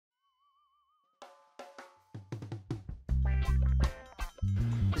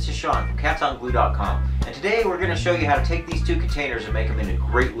this is Sean from CatsOnTV.com, and today we're going to show you how to take these two containers and make them into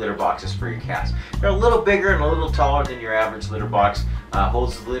great litter boxes for your cats. They're a little bigger and a little taller than your average litter box.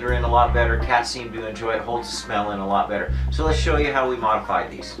 Holds the litter in a lot better. Cats seem to enjoy it. Holds the smell in a lot better. So let's show you how we modify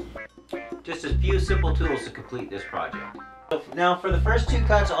these. Just a few simple tools to complete this project. Now for the first two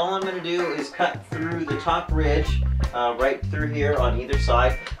cuts, all I'm going to do is cut through the top ridge, right through here on either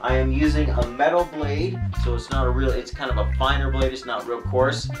side. I am using a metal blade, so it's not a real, it's kind of a finer blade, it's not real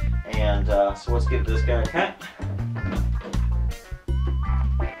coarse. And so let's give this guy a cut.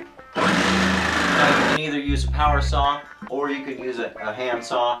 Now you can either use a power saw or you can use a hand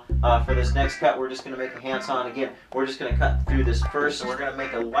saw. For this next cut, we're just going to make a hand saw, and again, we're just going to cut through this first. So we're going to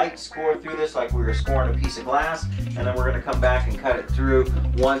make a light score through this like we were scoring a piece of glass, and then we're going to come back and cut it through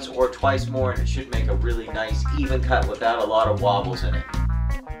once or twice more, and it should make a really nice even cut without a lot of wobbles in it.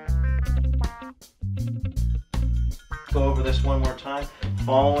 Go over this one more time,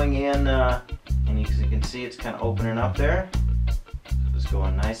 following in, and as you can see, it's kind of opening up there. Just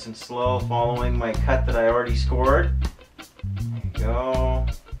going nice and slow, following my cut that I already scored. There you go.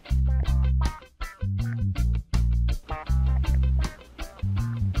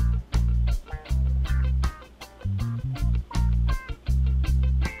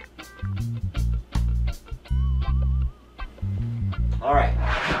 All right.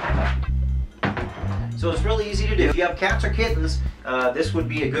 So it's really easy to do. If you have cats or kittens, this would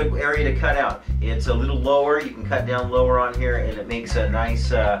be a good area to cut out. It's a little lower. You can cut down lower on here, and it makes a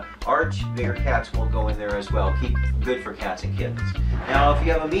nice arch. Bigger cats will go in there as well. Keep good for cats and kittens. Now, if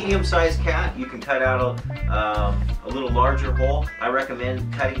you have a medium-sized cat, you can cut out a little larger hole. I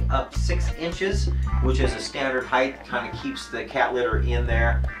recommend cutting up 6 inches, which is a standard height. Kind of keeps the cat litter in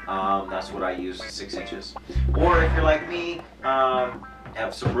there. That's what I use, 6 inches. Or if you're like me,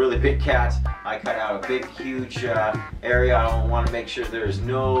 have some really big cats, I cut out a big, huge area. I want to make sure there's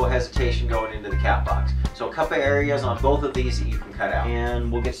no hesitation going into the cat box. So a couple areas on both of these that you can cut out. And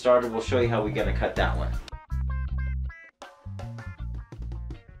we'll get started. We'll show you how we're going to cut that one.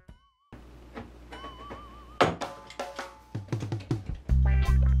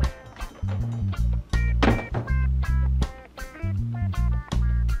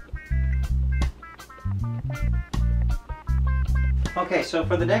 Okay, so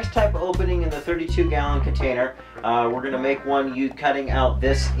for the next type of opening in the 32-gallon container, we're going to make one cutting out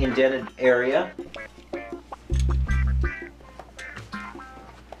this indented area.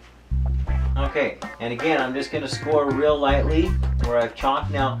 Okay, and again, I'm just going to score real lightly where I've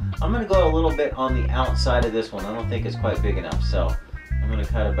chalked. Now, I'm going to go a little bit on the outside of this one. I don't think it's quite big enough, so I'm going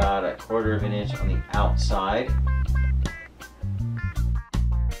to cut about 1/4 of an inch on the outside.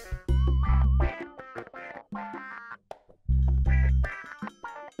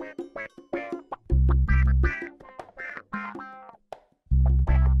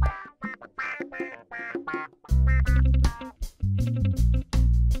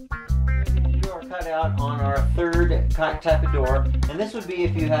 Cut out on our third type of door, and this would be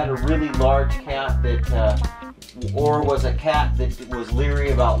if you had a really large cat that or was a cat that was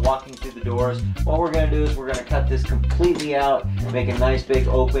leery about walking through the doors. What we're going to do is we're going to cut this completely out, make a nice big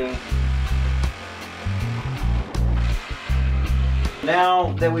opening.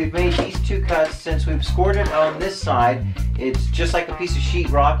 Now that we've made these two cuts, since we've scored it on this side, it's just like a piece of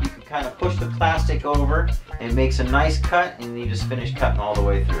sheetrock. You can kind of push the plastic over, and it makes a nice cut, and you just finish cutting all the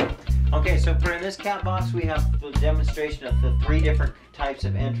way through. Okay, so for in this cat box, we have the demonstration of the 3 different types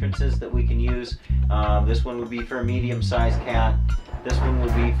of entrances that we can use. This one would be for a medium-sized cat. This one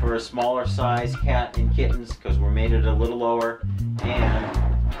would be for a smaller-sized cat and kittens, because we're made it a little lower.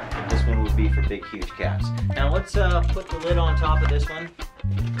 And this one would be for big, huge cats. Now let's put the lid on top of this one.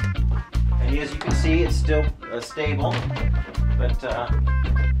 And as you can see, it's still stable, but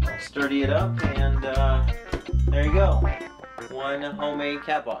I'll sturdy it up, and there you go. One homemade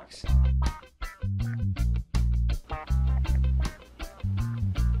cat box.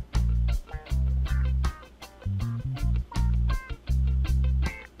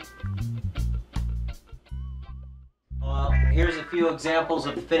 Well, here's a few examples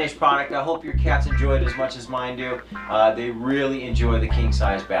of the finished product. I hope your cats enjoy it as much as mine do. They really enjoy the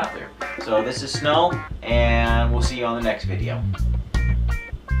king-size bath litter. So this is Snow, and we'll see you on the next video.